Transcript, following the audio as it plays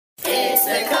It's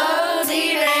the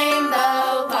Cozy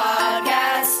Rainbow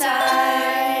Podcast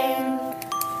time.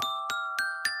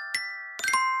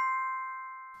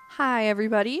 Hi,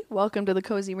 everybody. Welcome to the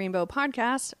Cozy Rainbow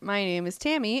Podcast. My name is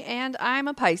Tammy, and I'm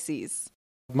a Pisces.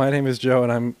 My name is Joe,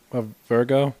 and I'm a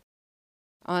Virgo.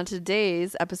 On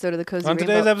today's episode of the Cozy Rainbow...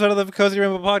 Today's episode of the Cozy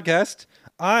Rainbow Podcast,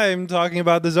 I'm talking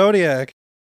about the Zodiac.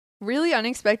 Really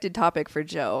unexpected topic for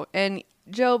Joe. And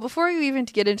Joe, before you even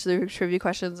get into the trivia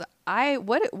questions,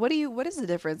 what is the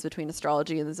difference between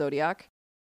astrology and the Zodiac?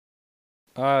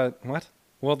 What?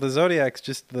 Well, the Zodiac's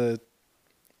just the...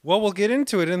 Well, we'll get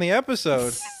into it in the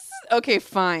episode. Okay,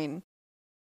 fine.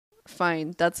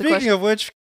 Fine, that's the Speaking question. of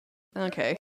which,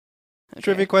 Okay.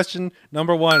 trivia question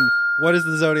number 1. What is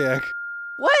the Zodiac?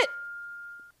 What?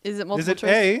 Is it multiple Is it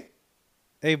choice?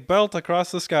 A belt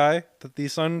across the sky that the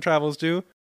sun travels to?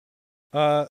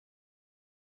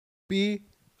 B,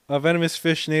 a venomous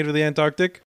fish native to the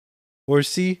Antarctic? Or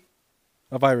C,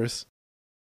 a virus?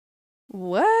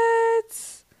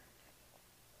 What?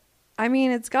 I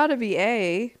mean, it's got to be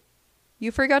A.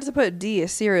 You forgot to put D, a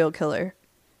serial killer.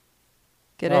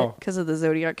 Get it? Because of the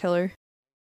Zodiac killer.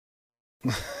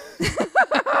 You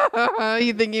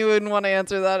think you wouldn't want to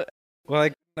answer that?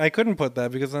 Well, I couldn't put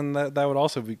that because then that would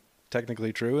also be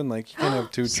technically true, and like you can't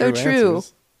have two So true true.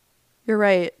 answers. You're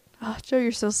right. Oh, Joe,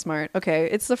 you're so smart. Okay,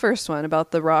 it's the first one about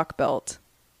the rock belt,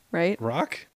 right?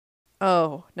 Rock?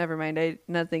 Oh, never mind.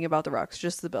 Nothing about the rocks,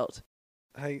 just the belt.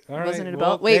 All right. Wasn't it a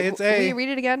Well, belt? Wait, it's will you read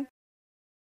it again?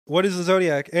 What is the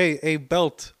Zodiac? A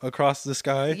belt across the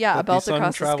sky. Yeah, a that belt the sun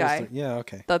across the travels sky. through. Yeah,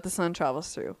 okay. That the sun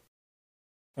travels through.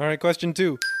 All right, question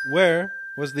 2. Where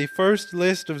was the first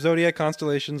list of Zodiac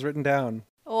constellations written down?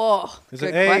 Oh, Is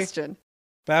good it A, question.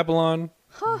 Babylon,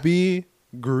 B,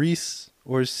 Greece,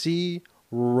 or C,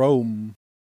 Rome?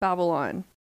 Babylon.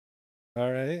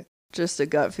 All right. Just a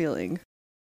gut feeling.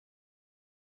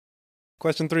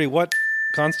 Question 3. What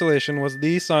constellation was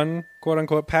the sun, quote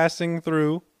unquote, passing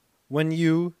through when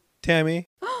you, Tammy,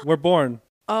 were born?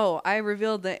 Oh, I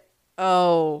revealed that.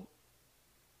 Oh.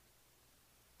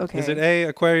 Okay. Is it A,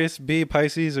 Aquarius, B,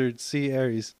 Pisces, or C,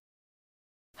 Aries?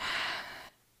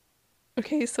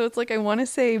 Okay, so it's like I want to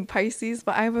say Pisces,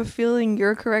 but I have a feeling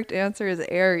your correct answer is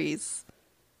Aries.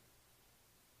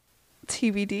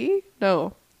 TBD?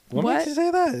 No. What makes you say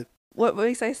that? What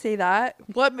makes I say that?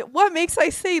 What makes I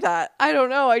say that? I don't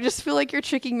know. I just feel like you're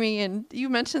tricking me. And you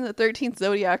mentioned the 13th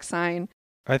zodiac sign.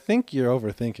 I think you're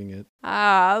overthinking it.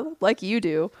 Like you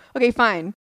do. Okay,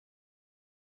 fine.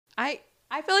 I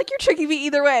feel like you're tricking me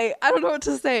either way. I don't know what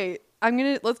to say.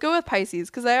 Let's go with Pisces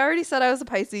because I already said I was a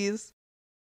Pisces.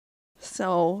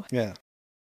 So. Yeah.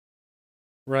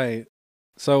 Right.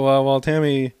 So while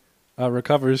Tammy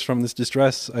recovers from this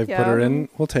distress I've put her in,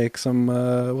 we'll take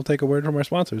a word from our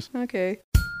sponsors. Okay.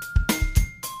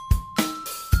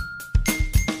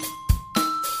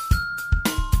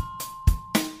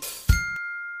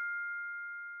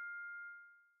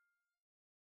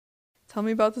 Tell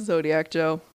me about the Zodiac,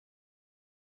 Joe.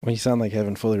 Well, you sound like you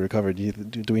haven't fully recovered.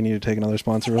 Do we need to take another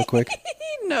sponsor real quick?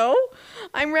 No,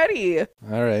 I'm ready. All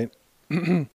right.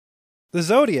 The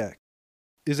Zodiac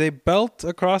is a belt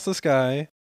across the sky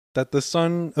that the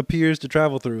sun appears to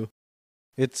travel through.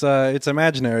 It's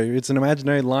imaginary. It's an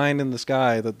imaginary line in the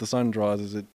sky that the sun draws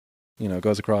as it,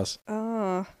 goes across.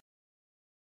 For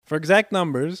exact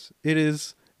numbers, it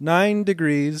is 9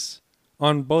 degrees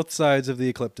on both sides of the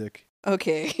ecliptic.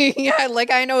 Okay. Yeah, like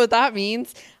I know what that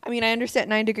means. I mean, I understand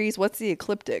 9 degrees. What's the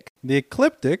ecliptic? The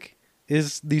ecliptic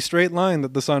is the straight line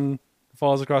that the sun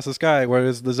falls across the sky,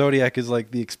 whereas the Zodiac is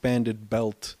like the expanded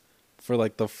belt for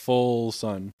like the full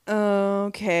sun.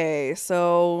 Okay,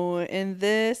 so in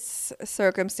this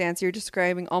circumstance, you're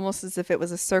describing almost as if it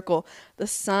was a circle. The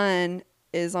sun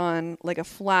is on like a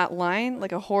flat line,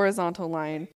 like a horizontal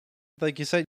line. Like you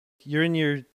said, you're in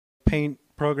your paint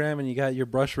program and you got your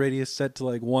brush radius set to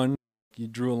like 1. You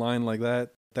drew a line like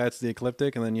that. That's the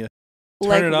ecliptic, and then you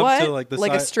turn it up to like the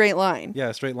like a straight line.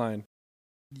 Yeah, straight line.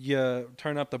 You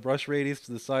turn up the brush radius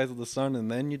to the size of the sun,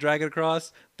 and then you drag it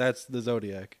across. That's the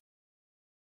Zodiac.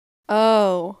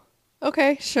 Oh,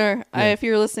 okay, sure. Yeah. If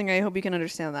you're listening, I hope you can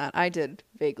understand that. I did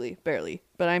vaguely, barely,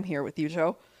 but I'm here with you,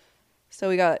 Joe. So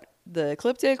we got the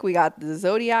ecliptic, we got the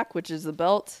Zodiac, which is the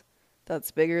belt. That's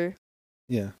bigger.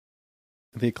 Yeah.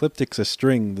 The ecliptic's a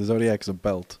string. The Zodiac's a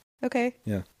belt. Okay.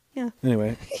 Yeah. Yeah.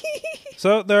 Anyway.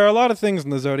 So there are a lot of things in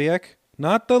the Zodiac,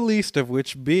 not the least of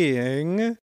which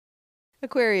being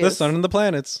Aquarius. the sun and the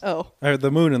planets. Oh. Or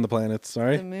the moon and the planets,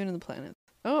 sorry. The moon and the planets.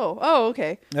 Oh,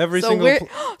 okay. So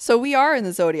so we are in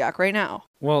the Zodiac right now.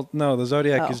 Well, no, the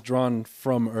Zodiac is drawn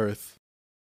from Earth.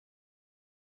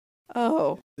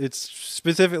 Oh. It's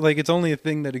specific, like it's only a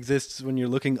thing that exists when you're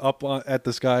looking up at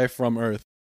the sky from Earth.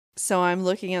 So I'm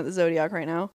looking at the zodiac right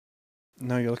now?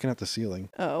 No, you're looking at the ceiling.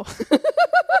 Oh.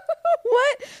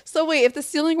 What? So wait, if the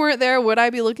ceiling weren't there, would I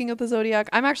be looking at the zodiac?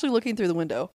 I'm actually looking through the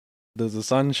window. Does the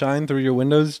sun shine through your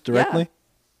windows directly?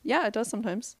 Yeah, it does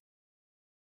sometimes.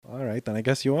 All right, then I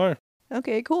guess you are.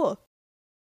 Okay, cool.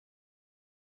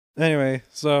 Anyway,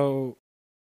 so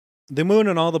the moon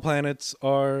and all the planets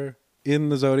are in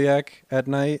the zodiac at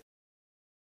night.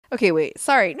 Okay, wait.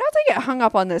 Sorry, not to get hung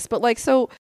up on this, but like, so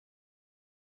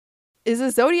is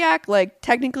the zodiac like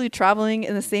technically traveling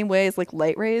in the same way as like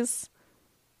light rays?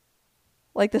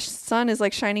 Like the sun is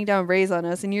like shining down rays on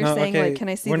us, and you're saying like, can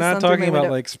I see? We're the sun not through talking my about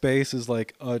window? like space is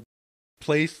like a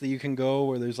place that you can go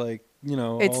where there's like, you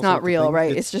know, It's all not sorts of real, things.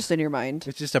 right? It's just in your mind.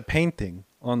 It's just a painting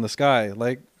on the sky.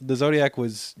 Like the zodiac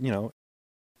was, you know,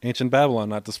 ancient Babylon.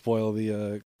 Not to spoil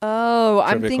the. Oh,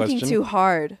 I'm trivia thinking question. too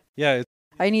hard. Yeah,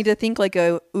 I need to think like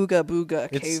a ooga booga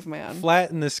it's caveman.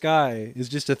 flat in the sky is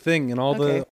just a thing, and all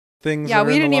Okay. the things. Yeah, that are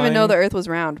we in didn't even know line- the Earth was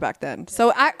round back then.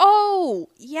 So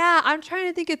I'm trying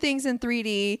to think of things in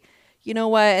 3D. You know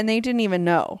what? And they didn't even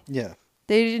know. Yeah.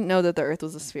 They didn't know that the Earth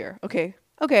was a sphere. Okay.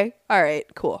 All right.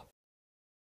 Cool.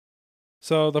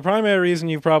 So the primary reason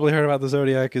you've probably heard about the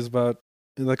zodiac is about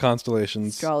the constellations.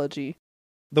 Astrology.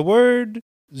 The word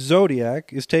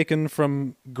zodiac is taken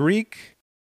from Greek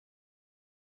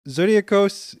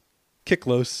zodiakos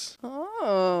kyklos.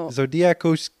 Oh.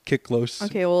 Zodiakos kyklos.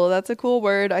 Okay, well, that's a cool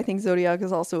word. I think zodiac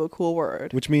is also a cool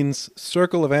word. Which means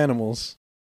circle of animals.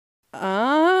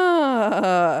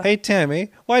 Ah. Hey, Tammy,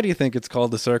 why do you think it's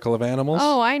called the circle of animals?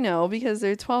 Oh, I know, because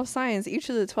there are 12 signs. Each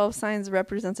of the 12 signs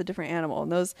represents a different animal.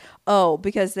 And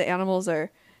because the animals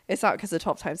are, it's not because of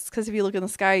 12 times. It's because if you look in the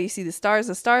sky, you see the stars.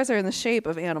 The stars are in the shape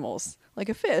of animals, like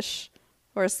a fish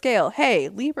or a scale. Hey,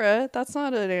 Libra, that's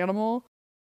not an animal.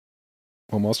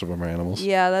 Well, most of them are animals.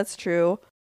 Yeah, that's true.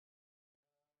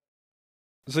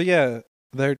 So yeah,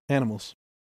 they're animals.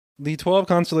 The 12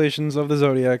 constellations of the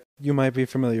zodiac you might be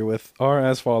familiar with are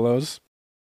as follows.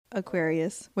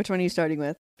 Aquarius. Which one are you starting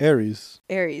with? Aries.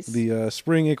 Aries. The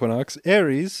spring equinox.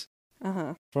 Aries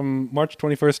Uh-huh. from March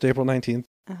 21st to April 19th.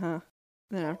 Uh-huh.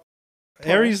 Yeah.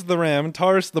 Aries the ram.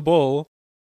 Taurus the bull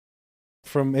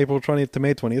from April 20th to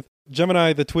May 20th.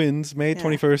 Gemini the twins, May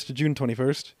 21st to June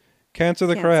 21st. Cancer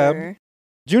the crab,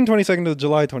 June 22nd to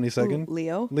July 22nd. Ooh,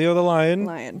 Leo. Leo the lion.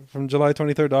 Lion. From July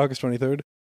 23rd to August 23rd.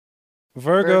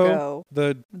 Virgo.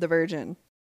 The Virgin.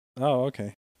 Oh,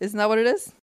 okay. Isn't that what it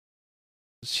is?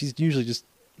 She's usually just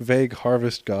vague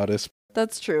harvest goddess,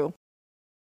 That's true.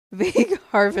 Vague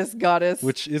harvest goddess.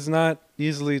 which is not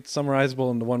easily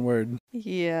summarizable into one word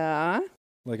Yeah.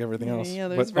 like everything else. Yeah,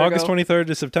 but there's August Virgo. 23rd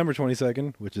to September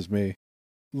 22nd, which is me.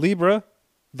 Libra,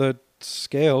 the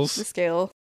scales, The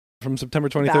scale. from September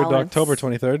 23rd to Balance. October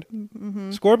 23rd.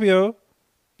 Mm-hmm. Scorpio,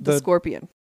 The Scorpion.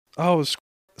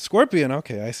 Scorpion.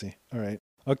 Okay, I see. All right.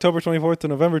 October 24th to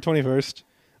November 21st.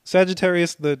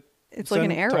 Sagittarius, the It's like an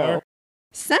Centaur. arrow.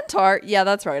 Centaur? Yeah,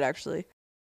 that's right, actually.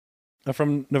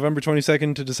 From November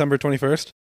 22nd to December 21st.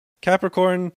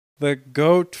 Capricorn, the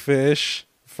goatfish,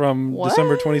 from What?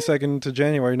 December 22nd to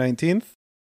January 19th.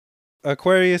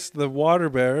 Aquarius, the water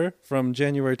bearer, from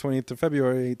January 20th to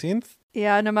February 18th.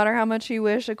 Yeah, no matter how much you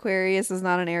wish, Aquarius is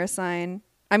not an air sign.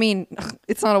 I mean,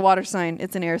 it's not a water sign.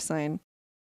 It's an air sign.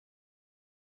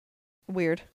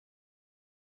 Weird.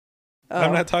 Oh.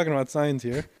 I'm not talking about signs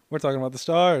here. We're talking about the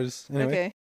stars. Anyway,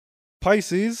 Okay.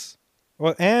 Pisces,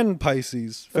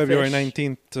 Pisces, The February fish.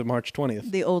 19th to March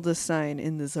 20th. The oldest sign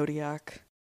in the zodiac.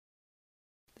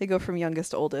 They go from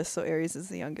youngest to oldest, so Aries is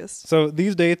the youngest. So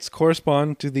these dates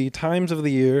correspond to the times of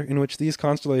the year in which these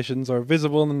constellations are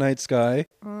visible in the night sky,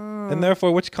 and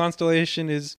therefore which constellation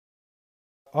is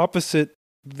opposite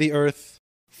the Earth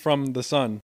from the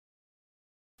sun.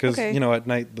 Because, Okay. at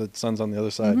night the sun's on the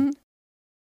other side. Mhm.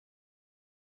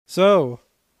 So,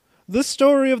 the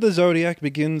story of the zodiac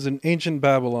begins in ancient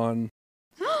Babylon.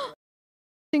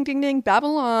 Ding, ding, ding.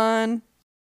 Babylon.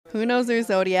 Who knows their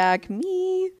zodiac?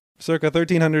 Me. Circa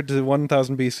 1300 to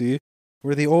 1000 BC,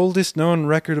 where the oldest known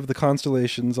record of the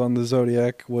constellations on the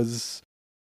zodiac was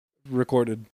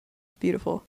recorded.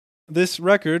 Beautiful. This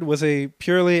record was a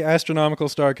purely astronomical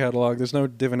star catalog. There's no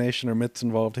divination or myths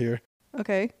involved here.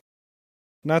 Okay.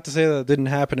 Not to say that it didn't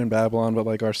happen in Babylon, but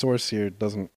like our source here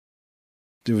doesn't.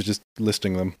 It was just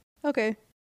listing them. Okay.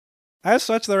 As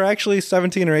such, there are actually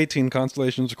 17 or 18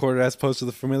 constellations recorded as opposed to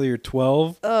the familiar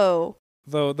 12. Oh.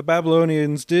 Though the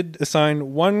Babylonians did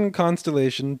assign one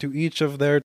constellation to each of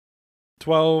their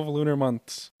 12 lunar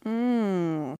months.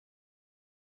 Mm.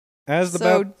 As the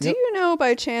So, Bab- do Yep. you know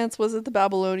by chance, was it the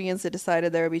Babylonians that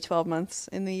decided there would be 12 months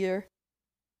in the year?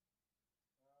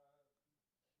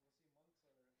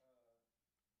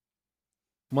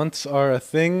 Months are a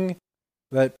thing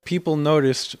that people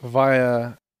noticed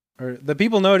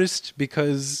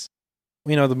because,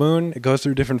 the moon, it goes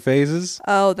through different phases.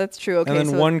 Oh, that's true. Okay, And then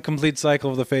so one complete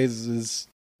cycle of the phases is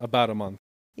about a month.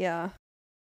 yeah.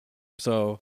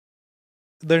 So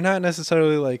they're not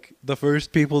necessarily like the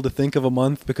first people to think of a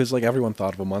month because like everyone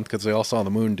thought of a month because they all saw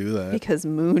the moon do that. Because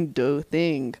moon do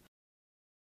thing.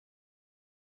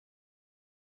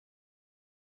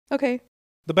 Okay.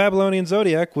 The Babylonian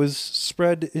Zodiac was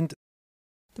spread into...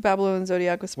 The Babylonian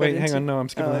Zodiac was spread Wait, hang on. No, I'm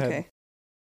skipping ahead. Okay.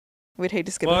 We'd hate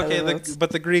to skip Well, ahead. okay, of the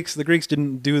but the Greeks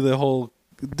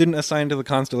didn't assign to the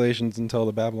constellations until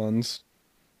the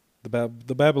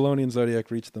Babylonian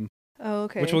Zodiac reached them. Oh,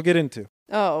 okay. Which we'll get into.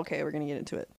 Oh, okay. We're going to get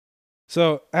into it.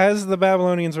 So, as the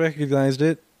Babylonians recognized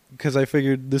it, because I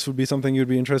figured this would be something you'd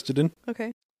be interested in,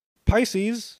 Okay.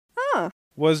 Pisces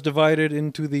was divided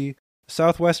into the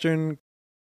southwestern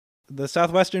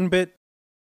bit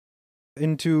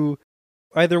into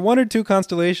either one or two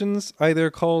constellations, either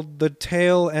called the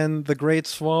Tail and the Great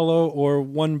Swallow, or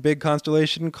one big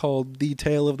constellation called the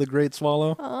Tail of the Great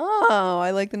Swallow. Oh,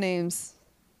 I like the names.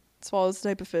 Swallow's a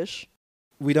type of fish.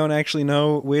 We don't actually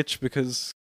know which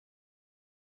because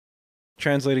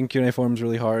translating cuneiform is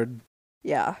really hard.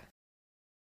 Yeah.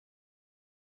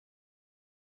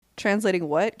 Translating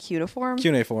what? Cuneiform?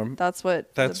 Cuneiform. That's the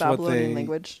Babylonian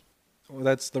language.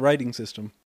 That's the writing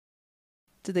system.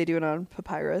 Did they do it on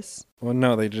papyrus? Well,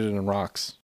 no, they did it in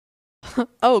rocks.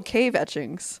 Oh, cave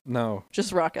etchings. No.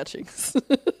 Just rock etchings.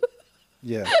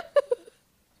 Yeah.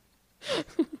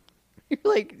 You're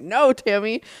like, no,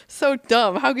 Tammy. So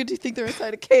dumb. How could you think they're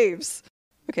inside of caves?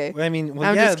 Okay. I mean,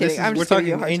 I'm just kidding. we're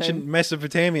talking ancient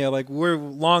Mesopotamia. Like, we're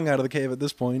long out of the cave at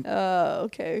this point.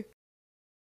 Okay.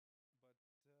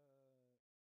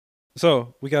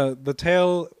 So, we got the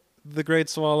Tail, the Great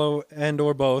Swallow, and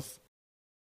or both.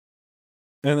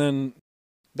 And then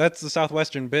that's the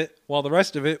southwestern bit, while the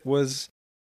rest of it was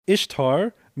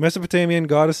Ishtar, Mesopotamian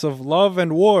goddess of love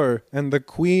and war, and the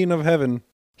queen of heaven.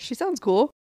 She sounds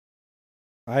cool.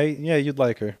 You'd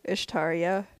like her. Ishtar,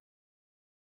 yeah.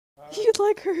 You'd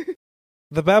like her.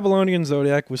 The Babylonian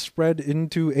zodiac was spread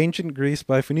into ancient Greece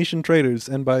by Phoenician traders,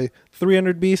 and by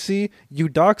 300 BC,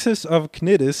 Eudoxus of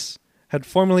Cnidus had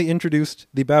formally introduced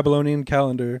the Babylonian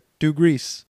calendar to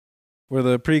Greece, where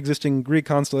the pre-existing Greek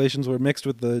constellations were mixed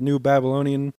with the new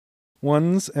Babylonian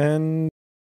ones, and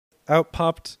out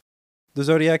popped the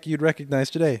zodiac you'd recognize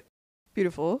today.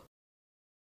 Beautiful.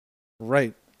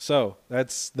 Right. So,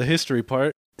 that's the history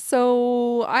part.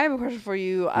 So, I have a question for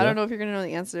you. I Yeah. don't know if you're going to know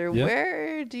the answer. Yeah.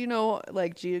 Where do you know,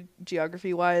 like,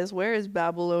 geography-wise, where is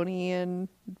Babylonia?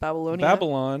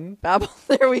 Babylon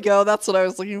There we go. That's what I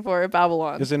was looking for.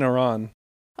 Babylon. is in Iran.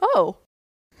 Oh.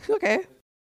 Okay.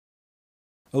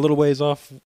 A little ways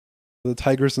off the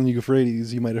Tigris and the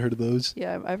Euphrates. You might have heard of those.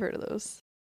 Yeah, I've heard of those.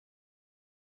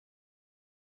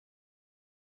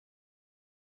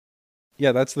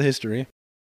 Yeah, that's the history.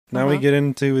 Now we Uh-huh. get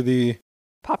into the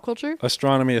Pop culture?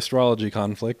 astronomy-astrology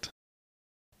conflict.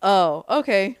 Oh,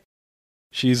 okay.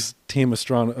 She's team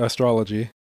astrology.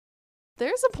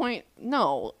 There's a point.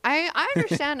 No, I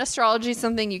understand astrology is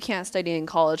something you can't study in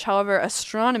college. However,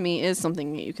 astronomy is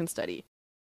something that you can study.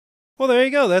 Well, there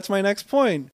you go. That's my next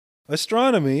point.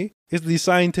 Astronomy is the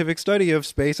scientific study of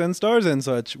space and stars and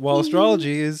such, while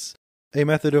astrology is a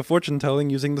method of fortune telling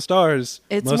using the stars.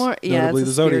 It's most more, notably it's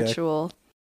the a zodiac. spiritual.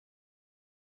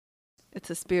 It's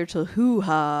a spiritual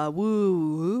hoo-ha,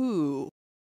 woo-hoo.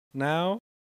 Now,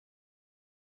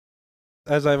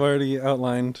 as I've already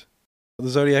outlined, the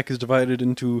zodiac is divided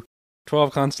into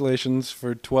 12 constellations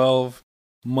for 12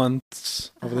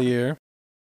 months of the year.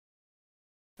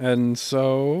 And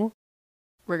so...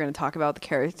 We're going to talk about the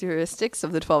characteristics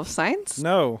of the 12 signs?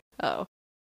 No. Oh.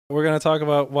 We're going to talk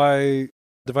about why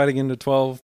dividing into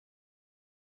 12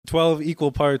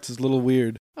 equal parts is a little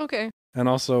weird. Okay. And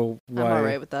also why... I'm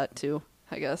alright with that too,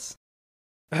 I guess.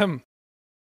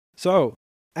 So,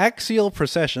 axial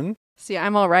precession. See,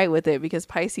 I'm alright with it because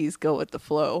Pisces go with the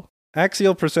flow.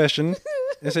 Axial precession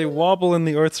is a wobble in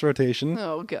the Earth's rotation,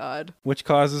 Oh, God. which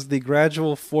causes the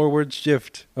gradual forward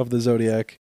shift of the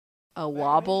zodiac. A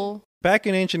wobble? Back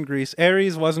in ancient Greece,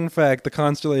 Aries was in fact the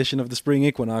constellation of the spring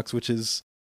equinox, which is,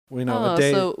 a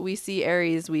day... So we see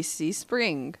Aries, we see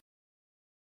spring.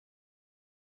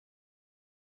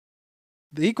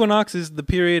 The equinox is the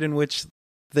period in which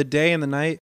the day and the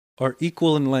night are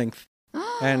equal in length.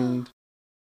 And,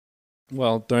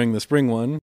 well, during the spring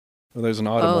one, well, there's an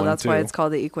autumn one too. Oh, that's why it's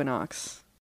called the equinox.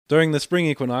 During the spring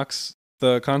equinox,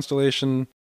 the constellation,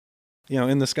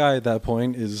 in the sky at that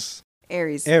point is...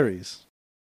 Aries.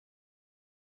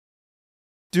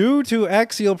 Due to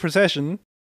axial precession,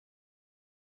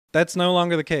 That's no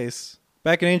longer the case.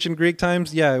 Back in ancient Greek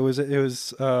times, yeah, it was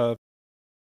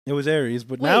Aries,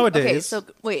 but nowadays Okay, so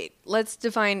wait, let's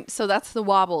define. So that's the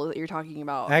wobble that you're talking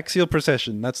about. axial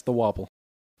precession, that's the wobble.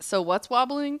 So what's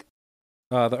wobbling?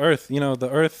 The Earth, the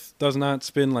Earth does not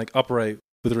spin like upright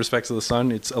with respect to the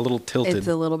sun. It's a little tilted. It's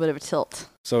a little bit of a tilt.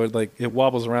 So it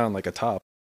wobbles around like a top.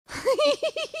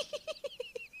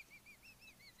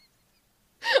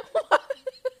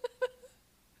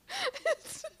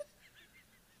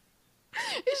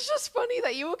 It's just funny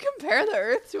that you would compare the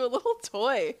Earth to a little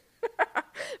toy.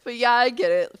 But yeah, I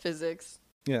get it. Physics.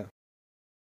 Yeah.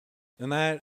 And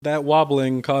that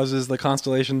wobbling causes the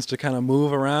constellations to kind of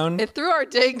move around. It threw our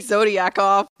dang Zodiac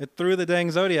off. It threw the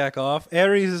dang Zodiac off.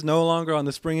 Aries is no longer on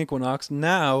the spring equinox.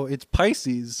 Now it's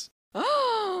Pisces.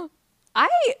 I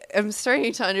am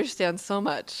starting to understand so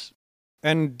much.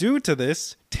 And due to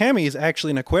this, Tammy is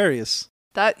actually an Aquarius.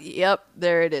 Yep,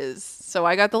 there it is. So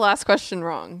I got the last question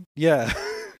wrong. Yeah.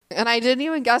 And I didn't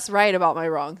even guess right about my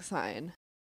wrong sign.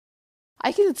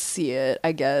 I can see it,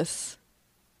 I guess.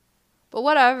 But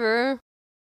whatever.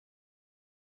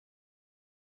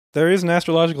 There is an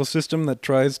astrological system that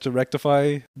tries to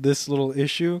rectify this little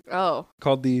issue. Oh.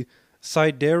 Called the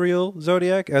sidereal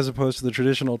zodiac, as opposed to the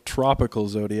traditional tropical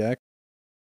zodiac.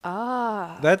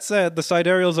 Ah. That said, the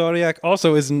sidereal zodiac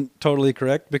also isn't totally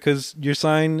correct because your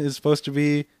sign is supposed to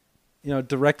be,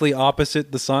 directly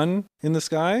opposite the sun in the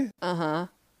sky. Uh-huh.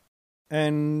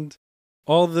 And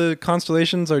all the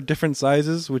constellations are different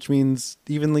sizes, which means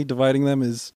evenly dividing them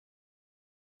is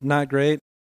not great.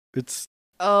 It's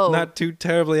not too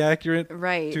terribly accurate.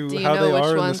 Right. To Do you how know they which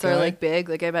are ones in the are sky. like big?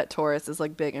 Like I bet Taurus is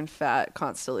like big and fat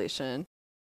constellation.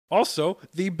 Also,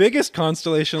 the biggest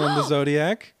constellation on the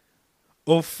zodiac,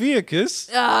 Ophiuchus,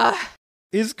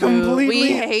 is completely...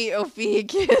 We hate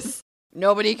Ophiuchus.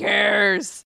 Nobody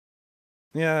cares.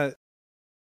 Yeah,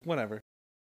 whatever.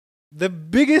 The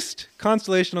biggest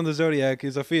constellation on the zodiac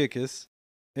is Ophiuchus.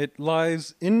 It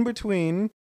lies in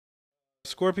between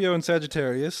Scorpio and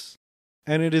Sagittarius,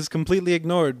 and it is completely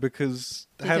ignored because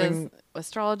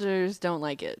astrologers don't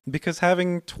like it. Because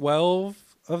having 12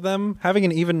 of them, having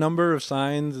an even number of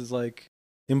signs is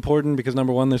important because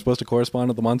number one, they're supposed to correspond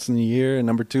to the months in the year, and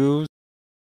number two,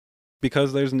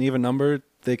 because there's an even number,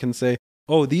 they can say,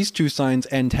 oh, these two signs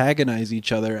antagonize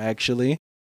each other actually,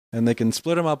 and they can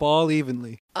split them up all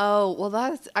evenly. Oh, well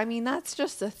that's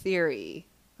just a theory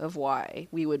of why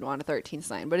we would want a 13th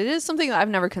sign, but it is something that I've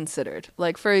never considered.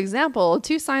 Like, for example,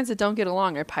 two signs that don't get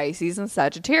along are Pisces and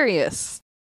Sagittarius.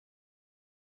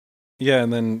 Yeah,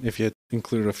 and then if you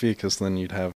included Ophiuchus, then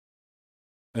you'd have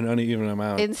an uneven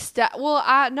amount.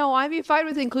 No, I'd be fine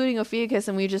with including Ophiuchus,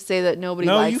 and we just say that nobody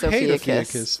likes Ophiuchus. No, you hate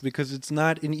Ophiuchus because it's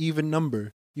not an even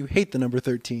number. You hate the number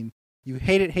 13. You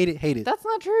hate it, hate it, hate it. That's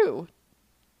not true.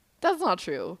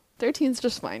 13's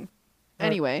just fine.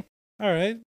 Anyway. All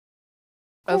right.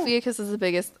 Ophiuchus is the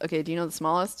biggest. Okay, do you know the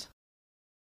smallest?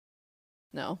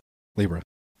 No. Libra.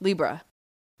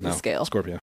 The scale.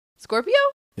 Scorpio. Scorpio?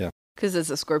 Yeah. Because it's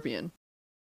a scorpion.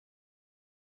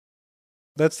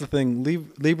 That's the thing.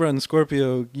 Libra and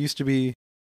Scorpio used to be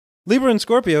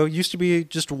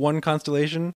just one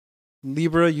constellation.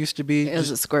 Libra used to be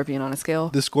Is a scorpion on a scale?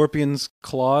 The scorpion's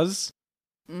claws.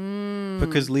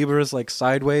 Because Libra is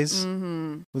sideways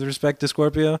with respect to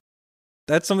Scorpio.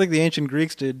 That's something the ancient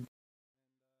Greeks did.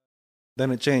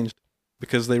 Then it changed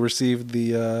because they received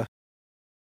the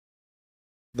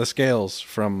scales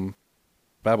from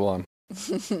Babylon.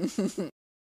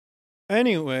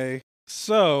 Anyway,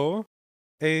 so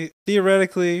a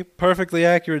theoretically perfectly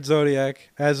accurate zodiac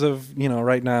as of,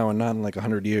 right now and not in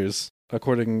 100 years,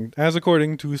 according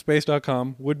to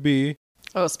space.com, would be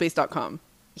space.com.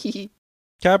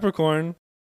 Capricorn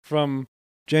from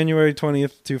January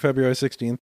 20th to February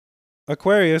 16th.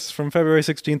 Aquarius from February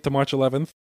 16th to March 11th.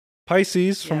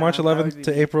 Pisces from March 11th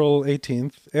to April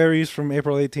 18th. Aries from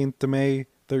April 18th to May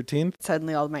 13th.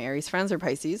 Suddenly all of my Aries friends are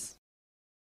Pisces.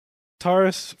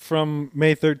 Taurus from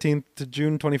May 13th to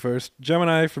June 21st.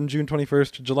 Gemini from June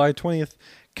 21st to July 20th.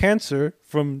 Cancer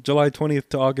from July 20th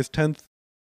to August 10th.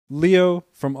 Leo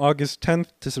from August 10th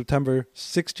to September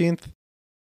 16th.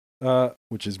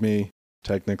 Which is me,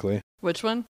 technically. Which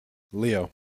one? Leo.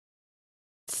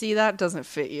 See, that doesn't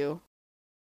fit you.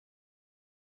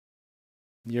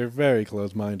 You're very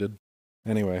close-minded.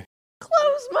 Anyway.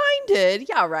 Close-minded?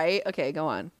 Yeah, right. Okay, go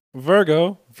on.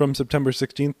 Virgo from September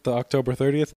 16th to October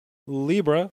 30th.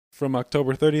 Libra from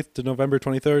October 30th to November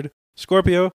 23rd.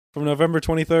 Scorpio from November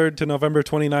 23rd to November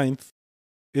 29th.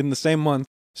 In the same month.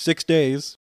 6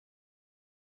 days.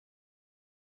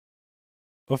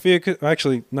 Ophiuchus,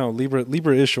 actually, no,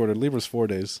 Libra is shorter. Libra's 4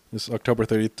 days. It's October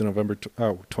 30th to November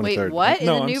 23rd. Wait, what?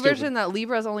 No, In the I'm new stupid. version, that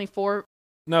Libra is only 4.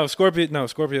 No,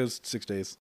 Scorpio's 6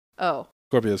 days. Oh.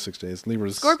 Scorpio's 6 days.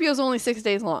 Libra's... Scorpio's only 6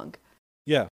 days long.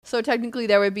 Yeah. So technically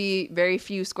there would be very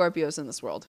few Scorpios in this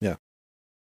world. Yeah.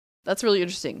 That's really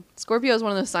interesting. Scorpio is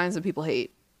one of those signs that people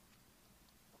hate.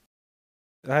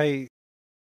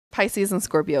 Pisces and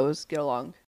Scorpios get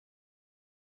along.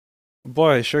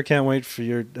 Boy, I sure can't wait for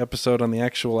your episode on the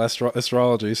actual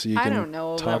astrology so you can I don't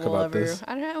know talk that we'll about ever. this.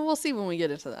 I don't know. We'll see when we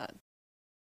get into that.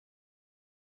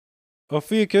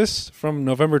 Ophiuchus from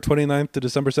November 29th to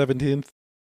December 17th,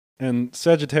 and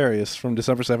Sagittarius from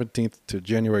December 17th to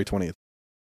January 20th.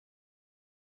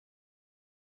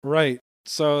 Right,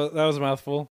 so that was a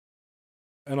mouthful.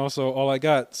 And also all I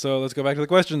got, so let's go back to the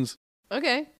questions.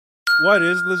 Okay. What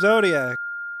is the Zodiac?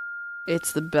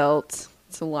 It's the belt.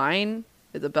 It's a line.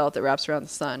 It's a belt that wraps around the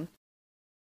sun.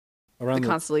 Around the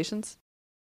constellations.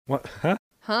 What? Huh?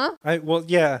 Huh? Well,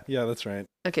 yeah, that's right.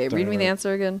 Okay, read me the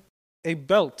answer again. A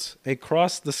belt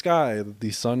across the sky that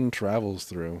the sun travels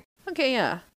through. Okay,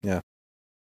 yeah. Yeah.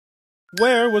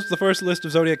 Where was the first list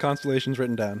of zodiac constellations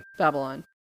written down? Babylon.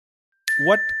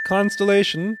 What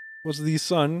constellation was the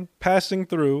sun passing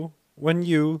through when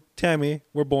you, Tammy,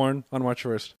 were born on March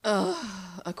 1st?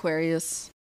 Ugh, Aquarius.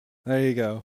 There you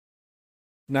go.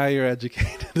 Now you're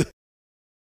educated.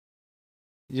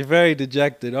 You're very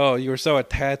dejected. Oh, you were so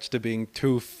attached to being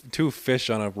two fish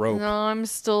on a rope. No, I'm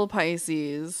still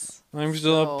Pisces. I'm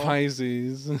still a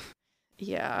Pisces.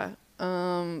 Yeah.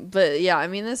 But yeah, I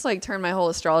mean, this like turned my whole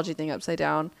astrology thing upside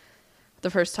down the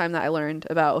first time that I learned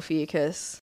about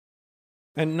Ophiuchus.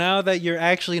 And now that you're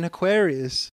actually an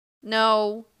Aquarius.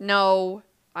 No,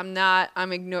 I'm not.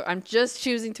 I'm just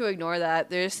choosing to ignore that.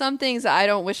 There's some things that I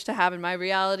don't wish to have in my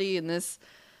reality in this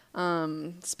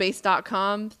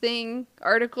space.com thing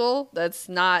article that's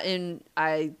not in.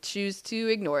 I choose to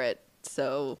ignore it.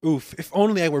 So oof, if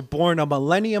only I were born a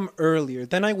millennium earlier,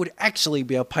 then I would actually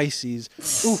be a Pisces.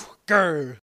 Oof,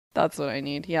 grr. That's what I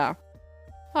need. Yeah.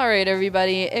 All right,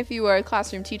 everybody. If you are a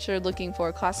classroom teacher looking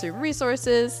for classroom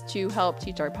resources to help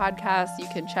teach our podcast, you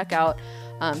can check out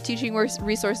teaching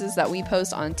resources that we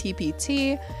post on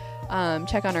TPT.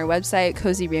 Check on our website,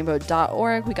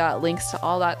 cozyrainbow.org. We got links to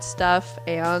all that stuff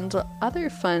and other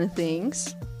fun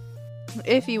things.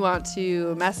 If you want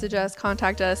to message us,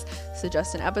 contact us,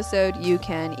 suggest an episode, you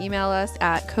can email us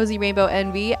at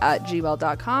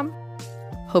cozyrainbownv@gmail.com.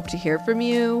 Hope to hear from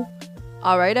you.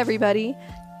 All right, everybody.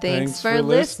 Thanks for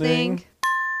listening.